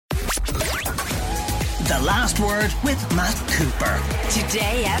The Last Word with Matt Cooper.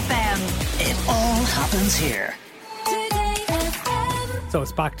 Today FM. It all happens here. So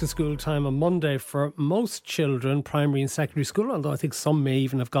it's back to school time on Monday for most children, primary and secondary school, although I think some may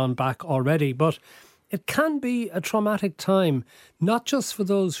even have gone back already. But it can be a traumatic time, not just for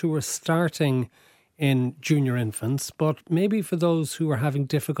those who are starting in junior infants, but maybe for those who are having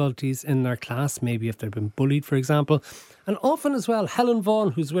difficulties in their class, maybe if they've been bullied, for example. And often as well, Helen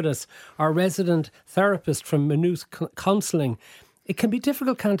Vaughan, who's with us, our resident therapist from Maynooth counselling. It can be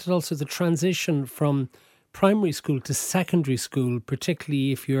difficult, can't it, also the transition from primary school to secondary school,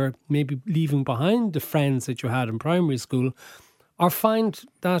 particularly if you're maybe leaving behind the friends that you had in primary school, or find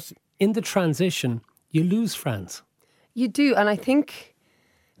that in the transition you lose friends. You do, and I think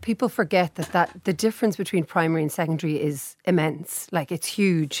people forget that the difference between primary and secondary is immense. Like, it's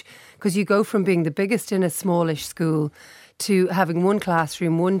huge, because you go from being the biggest in a smallish school to having one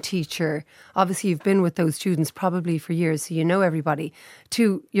classroom, one teacher. Obviously, you've been with those students probably for years, so you know everybody.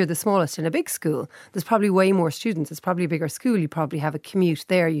 To you're the smallest in a big school. There's probably way more students. It's probably a bigger school. You probably have a commute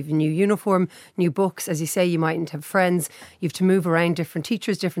there. You have a new uniform, new books. As you say, you mightn't have friends. You have to move around different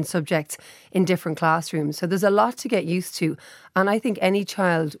teachers, different subjects in different classrooms. So there's a lot to get used to. And I think any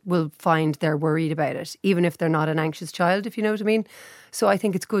child will find they're worried about it, even if they're not an anxious child, if you know what I mean. So I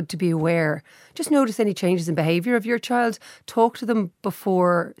think it's good to be aware. Just notice any changes in behaviour of your child. Talk to them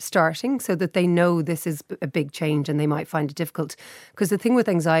before starting so that they know this is a big change and they might find it difficult. Because the thing with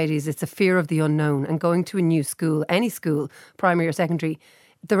anxiety is it's a fear of the unknown, and going to a new school, any school, primary or secondary,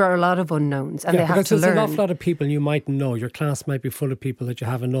 there are a lot of unknowns and they have to learn. There's an awful lot of people you might know. Your class might be full of people that you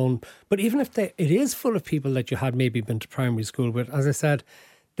haven't known. But even if it is full of people that you had maybe been to primary school with, as I said,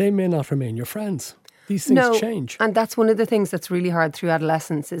 they may not remain your friends. These things change. And that's one of the things that's really hard through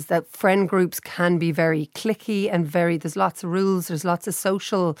adolescence, is that friend groups can be very cliquey and there's lots of rules, there's lots of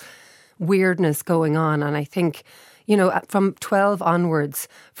social weirdness going on. And I think, you know, from 12 onwards,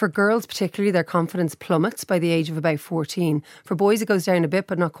 for girls particularly, their confidence plummets by the age of about 14. For boys, it goes down a bit,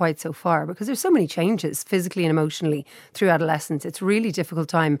 but not quite so far, because there's so many changes physically and emotionally through adolescence. It's a really difficult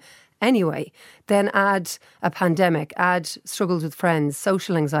time. Anyway, then add a pandemic, add struggles with friends,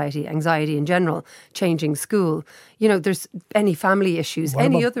 social anxiety in general, changing school. You know, there's any family issues, other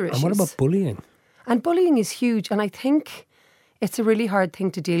issues. And what about bullying? And bullying is huge. And I think it's a really hard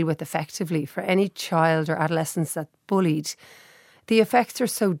thing to deal with effectively for any child or adolescents that's bullied. The effects are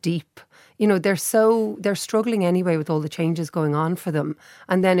so deep. You know, they're struggling anyway with all the changes going on for them.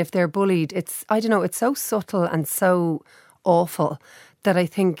 And then if they're bullied, it's so subtle and so awful that I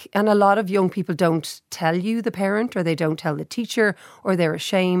think, and a lot of young people don't tell you, the parent, or they don't tell the teacher, or they're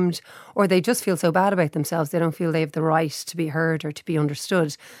ashamed, or they just feel so bad about themselves. They don't feel they have the right to be heard or to be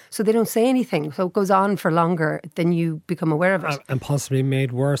understood. So they don't say anything. So it goes on for longer than you become aware of it. And possibly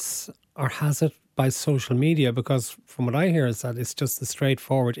made worse, or has it, by social media, because from what I hear is that it's just the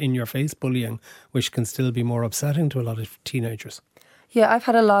straightforward in-your-face bullying, which can still be more upsetting to a lot of teenagers. Yeah, I've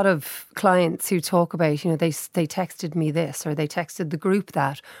had a lot of clients who talk about, you know, they texted me this, or they texted the group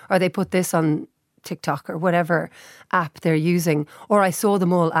that, or they put this on TikTok or whatever app they're using, or I saw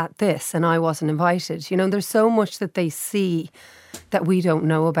them all at this and I wasn't invited. You know, there's so much that they see that we don't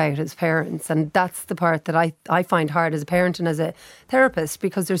know about as parents, and that's the part that I find hard as a parent and as a therapist,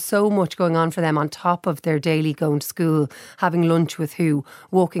 because there's so much going on for them on top of their daily going to school, having lunch with who,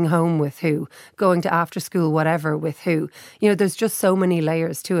 walking home with who, going to after school whatever with who. You know, there's just so many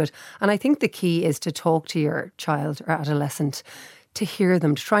layers to it. And I think the key is to talk to your child or adolescent, to hear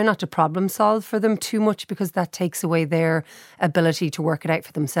them, to try not to problem solve for them too much, because that takes away their ability to work it out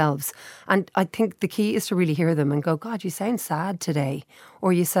for themselves. And I think the key is to really hear them and go, God, you sound sad today,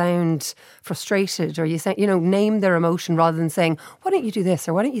 or you sound frustrated, or you sound, you know, name their emotion rather than saying, why don't you do this,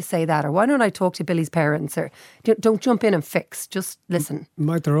 or why don't you say that, or why don't I talk to Billy's parents, or don't jump in and fix, just listen.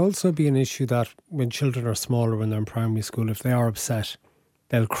 Might there also be an issue that when children are smaller, when they're in primary school, if they are upset,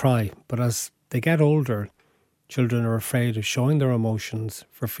 they'll cry, but as they get older, children are afraid of showing their emotions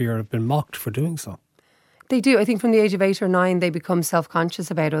for fear of being mocked for doing so? They do. I think from the age of 8 or 9, they become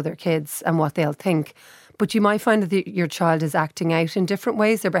self-conscious about other kids and what they'll think. But you might find that your child is acting out in different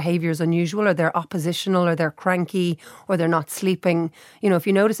ways. Their behaviour is unusual, or they're oppositional, or they're cranky, or they're not sleeping. You know, if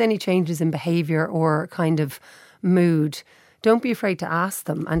you notice any changes in behaviour or kind of mood, don't be afraid to ask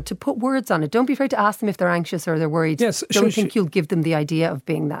them and to put words on it. Don't be afraid to ask them if they're anxious or they're worried. Yes, don't think you'll give them the idea of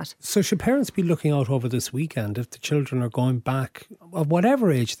being that. So should parents be looking out over this weekend if the children are going back, of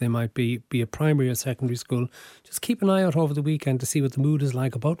whatever age they might be it primary or secondary school, just keep an eye out over the weekend to see what the mood is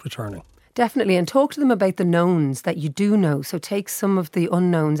like about returning? Definitely, and talk to them about the knowns that you do know. So take some of the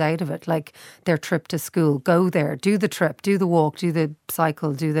unknowns out of it, like their trip to school. Go there, do the trip, do the walk, do the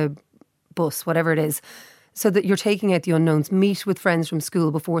cycle, do the bus, whatever it is, so that you're taking out the unknowns. Meet with friends from school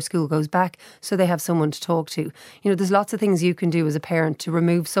before school goes back so they have someone to talk to. There's lots of things you can do as a parent to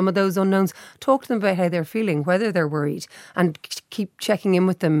remove some of those unknowns. Talk to them about how they're feeling, whether they're worried, and keep checking in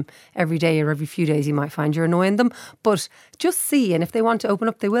with them every day or every few days. You might find you're annoying them, but just see, and if they want to open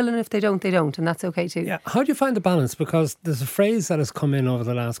up, they will, and if they don't, they don't, and that's okay too. Yeah. How do you find the balance? Because there's a phrase that has come in over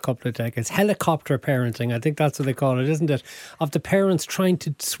the last couple of decades, helicopter parenting, I think that's what they call it, isn't it? Of the parents trying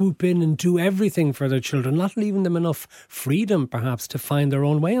to swoop in and do everything for their children, not leaving them enough freedom perhaps to find their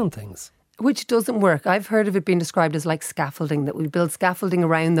own way on things. Which doesn't work. I've heard of it being described as like scaffolding, that we build scaffolding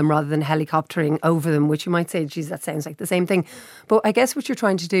around them rather than helicoptering over them, which you might say, geez, that sounds like the same thing. But I guess what you're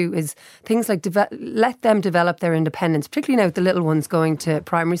trying to do is things like let them develop their independence, particularly now with the little ones going to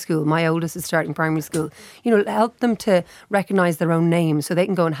primary school. My oldest is starting primary school. Help them to recognise their own name so they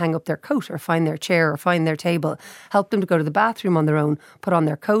can go and hang up their coat or find their chair or find their table. Help them to go to the bathroom on their own, put on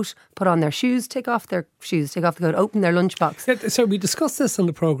their coat, put on their shoes, take off their shoes, take off the coat, open their lunchbox. Yeah, so we discussed this on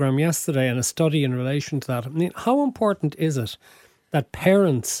the programme yesterday and a study in relation to that. I mean, how important is it that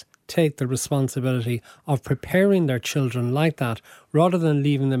parents take the responsibility of preparing their children like that, rather than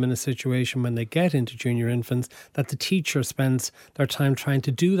leaving them in a situation when they get into junior infants that the teacher spends their time trying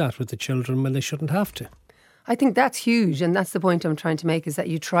to do that with the children when they shouldn't have to? I think that's huge, and that's the point I'm trying to make, is that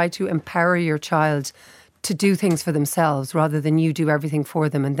you try to empower your child to do things for themselves rather than you do everything for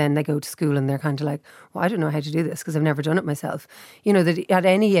them, and then they go to school and they're kind of like, well, I don't know how to do this because I've never done it myself. That at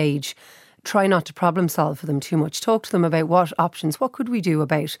any age, try not to problem solve for them too much. Talk to them about what options, what could we do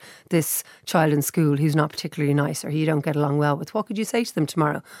about this child in school who's not particularly nice or who you don't get along well with? What could you say to them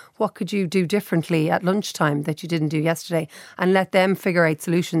tomorrow? What could you do differently at lunchtime that you didn't do yesterday? And let them figure out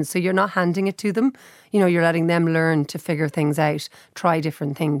solutions. So you're not handing it to them. You're letting them learn to figure things out, try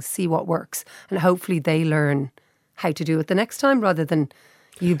different things, see what works. And hopefully they learn how to do it the next time, rather than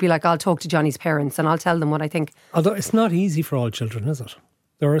you'd be like, I'll talk to Johnny's parents and I'll tell them what I think. Although it's not easy for all children, is it?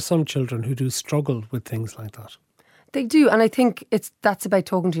 There are some children who do struggle with things like that. They do, and I think that's about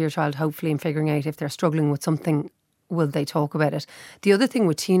talking to your child, hopefully, and figuring out if they're struggling with something, will they talk about it? The other thing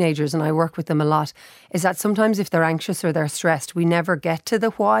with teenagers, and I work with them a lot, is that sometimes if they're anxious or they're stressed, we never get to the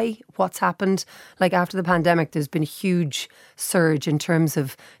why, what's happened. Like after the pandemic, there's been a huge surge in terms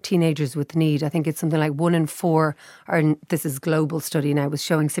of teenagers with need. I think it's something like 1 in 4, this is global study now, was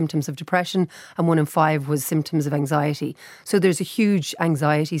showing symptoms of depression, and 1 in 5 was symptoms of anxiety. So there's a huge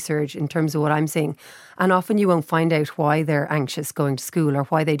anxiety surge in terms of what I'm seeing. And often you won't find out why they're anxious going to school or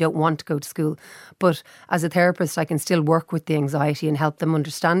why they don't want to go to school. But as a therapist, I can still work with the anxiety and help them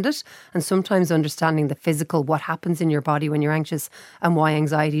understand it. And sometimes understanding the physical, what happens in your body when you're anxious and why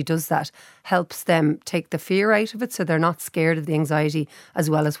anxiety does that, helps them take the fear out of it, so they're not scared of the anxiety as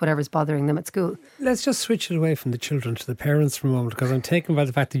well as whatever's bothering them at school. Let's just switch it away from the children to the parents for a moment, because I'm taken by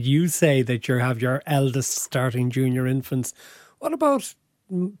the fact that you say that you have your eldest starting junior infants. What about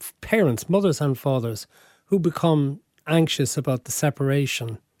parents, mothers and fathers, who become anxious about the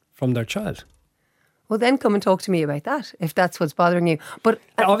separation from their child? Well, then come and talk to me about that, if that's what's bothering you. But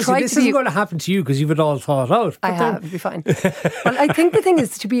obviously this isn't going to happen to you because you've it all thought out. I have, it'll be fine. Well, I think the thing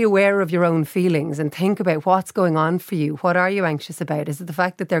is to be aware of your own feelings and think about what's going on for you. What are you anxious about? Is it the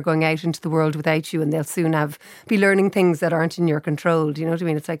fact that they're going out into the world without you and they'll soon be learning things that aren't in your control? Do you know what I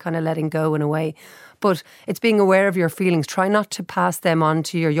mean? It's like kind of letting go in a way. But it's being aware of your feelings. Try not to pass them on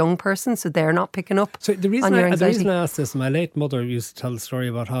to your young person so they're not picking up on your anxiety. The reason I asked this, my late mother used to tell the story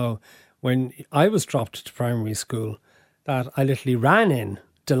about how when I was dropped to primary school, that I literally ran in,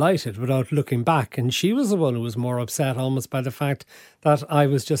 delighted, without looking back. And she was the one who was more upset almost by the fact that I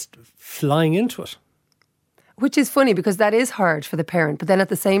was just flying into it. Which is funny because that is hard for the parent. But then at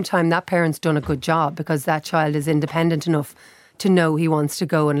the same time, that parent's done a good job because that child is independent enough to know he wants to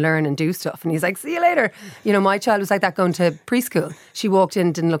go and learn and do stuff. And he's like, see you later. You know, my child was like that going to preschool. She walked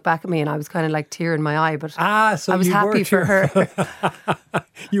in, didn't look back at me, and I was kind of like tear in my eye. But so I was happy for her.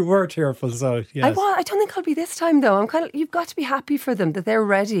 You were tearful, so yes. I don't think I'll be this time though. You've got to be happy for them that they're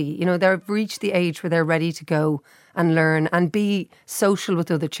ready. You know, they've reached the age where they're ready to go and learn and be social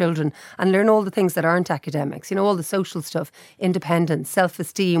with other children and learn all the things that aren't academics, you know, all the social stuff, independence,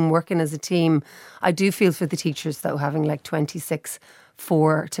 self-esteem, working as a team. I do feel for the teachers though, having like 26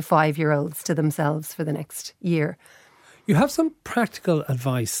 4 to 5 year olds to themselves for the next year. You have some practical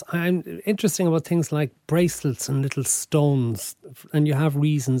advice. I'm interested about things like bracelets and little stones, and you have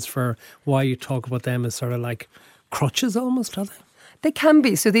reasons for why you talk about them as sort of like crutches almost, are they? They can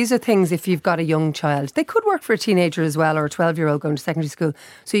be. So these are things, if you've got a young child, they could work for a teenager as well, or a 12-year-old going to secondary school.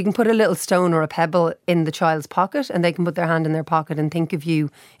 So you can put a little stone or a pebble in the child's pocket, and they can put their hand in their pocket and think of you.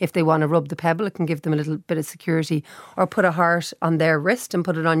 If they want to rub the pebble, it can give them a little bit of security. Or put a heart on their wrist and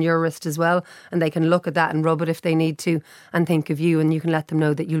put it on your wrist as well, and they can look at that and rub it if they need to and think of you, and you can let them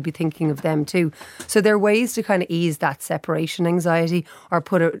know that you'll be thinking of them too. So there are ways to kind of ease that separation anxiety, or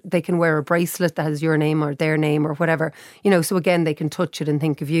they can wear a bracelet that has your name or their name or whatever, so again they can touch it and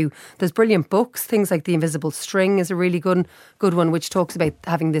think of you. There's brilliant books, things like The Invisible String is a really good one, which talks about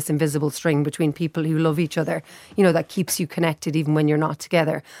having this invisible string between people who love each other, that keeps you connected even when you're not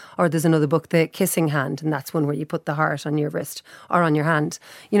together. Or there's another book, The Kissing Hand, and that's one where you put the heart on your wrist or on your hand.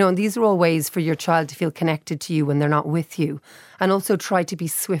 And these are all ways for your child to feel connected to you when they're not with you. And also try to be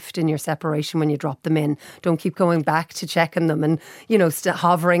swift in your separation when you drop them in. Don't keep going back to checking them and,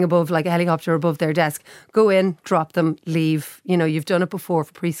 hovering above like a helicopter above their desk. Go in, drop them, leave. You've done it before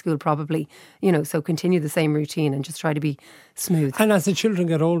for preschool probably, so continue the same routine and just try to be smooth. And as the children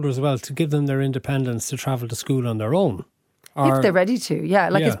get older as well, to give them their independence to travel to school on their own. If they're ready to,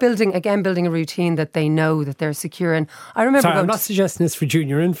 it's building a routine that they know that they're secure in. I remember I'm not suggesting this for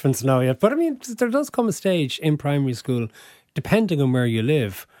junior infants now yet, but I mean, there does come a stage in primary school, depending on where you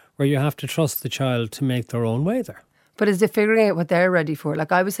live, where you have to trust the child to make their own way there. But is it figuring out what they're ready for?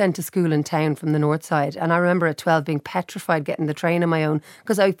 Like, I was sent to school in town from the north side, and I remember at 12 being petrified getting the train on my own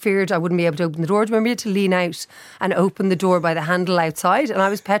because I feared I wouldn't be able to open the door. Do you remember you had to lean out and open the door by the handle outside? And I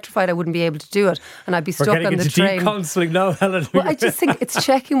was petrified I wouldn't be able to do it, and I'd be stuck on the train. We're counselling now, Helen. Well, I just think it's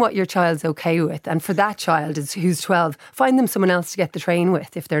checking what your child's okay with, and for that child who's 12, find them someone else to get the train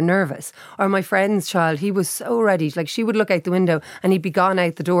with if they're nervous. Or my friend's child, he was so ready. Like, she would look out the window and he'd be gone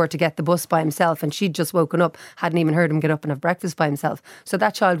out the door to get the bus by himself, and she'd just woken up, hadn't even heard him get up and have breakfast by himself. So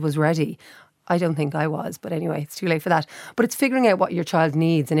that child was ready. I don't think I was, but anyway, it's too late for that. But it's figuring out what your child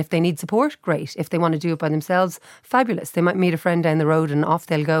needs, and if they need support, great. If they want to do it by themselves, fabulous. They might meet a friend down the road and off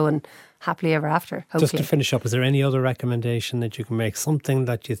they'll go, and happily ever after, hopefully. Just to finish up, is there any other recommendation that you can make? Something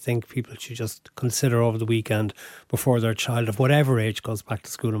that you think people should just consider over the weekend before their child of whatever age goes back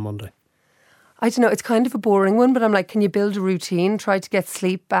to school on Monday? I don't know, it's kind of a boring one, but I'm like, can you build a routine? Try to get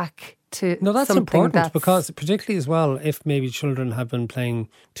sleep back to No, that's something important because particularly as well, if maybe children have been playing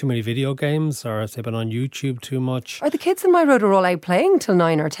too many video games or if they've been on YouTube too much. Or the kids in my road are all out playing till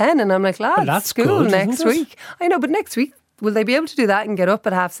 9 or 10 and I'm like, lads, that's school good, next week. I know, but next week, will they be able to do that and get up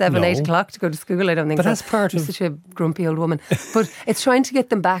at 7:30, No. 8 o'clock to go to school? I don't think But so. that's part I'm of... such a grumpy old woman. But it's trying to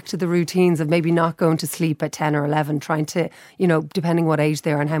get them back to the routines of maybe not going to sleep at 10 or 11, trying to, depending what age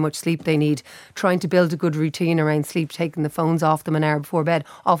they are and how much sleep they need, trying to build a good routine around sleep, taking the phones off them an hour before bed.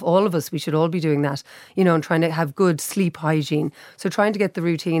 Off all of us, we should all be doing that, and trying to have good sleep hygiene. So trying to get the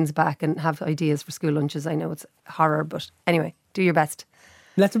routines back and have ideas for school lunches. I know it's horror, but anyway, do your best.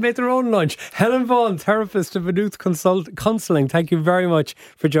 Let them make their own lunch. Helen Vaughan, therapist of Maynooth counselling. Thank you very much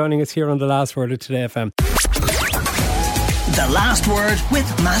for joining us here on The Last Word of Today FM. The Last Word with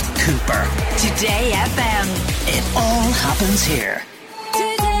Matt Cooper. Today FM. It all happens here.